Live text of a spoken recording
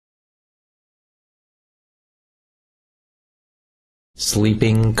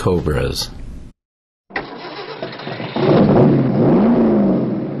Sleeping Cobras.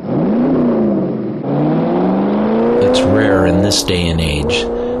 It's rare in this day and age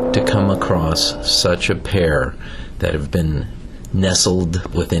to come across such a pair that have been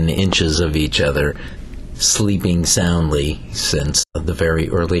nestled within inches of each other, sleeping soundly since the very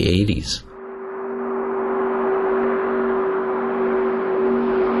early 80s.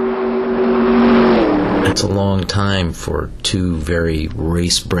 It's a long time for two very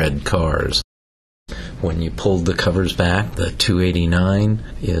race-bred cars. When you pulled the covers back, the 289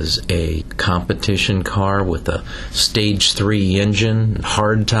 is a competition car with a Stage 3 engine,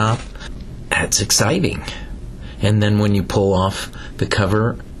 hardtop. That's exciting. And then when you pull off the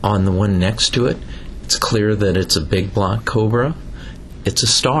cover on the one next to it, it's clear that it's a big block Cobra. It's a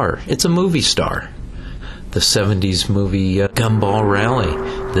star. It's a movie star. The 70s movie Gumball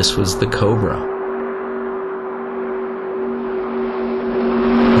Rally. This was the Cobra.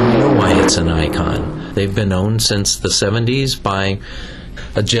 It's an icon. They've been owned since the 70s by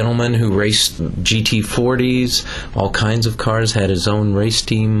a gentleman who raced GT40s, all kinds of cars, had his own race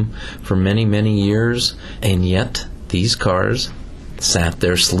team for many, many years, and yet these cars sat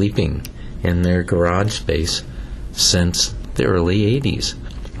there sleeping in their garage space since the early 80s.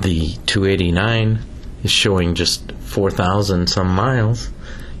 The 289 is showing just 4,000 some miles,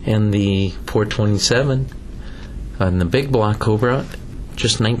 and the 427 and the big block Cobra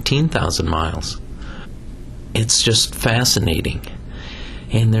just 19,000 miles. It's just fascinating.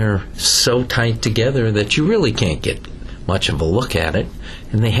 And they're so tight together that you really can't get much of a look at it.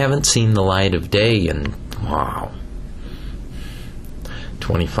 And they haven't seen the light of day in,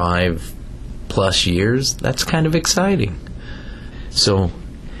 25 plus years. That's kind of exciting. So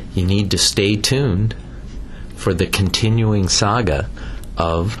you need to stay tuned for the continuing saga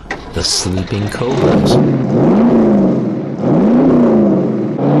of the Sleeping Cobras.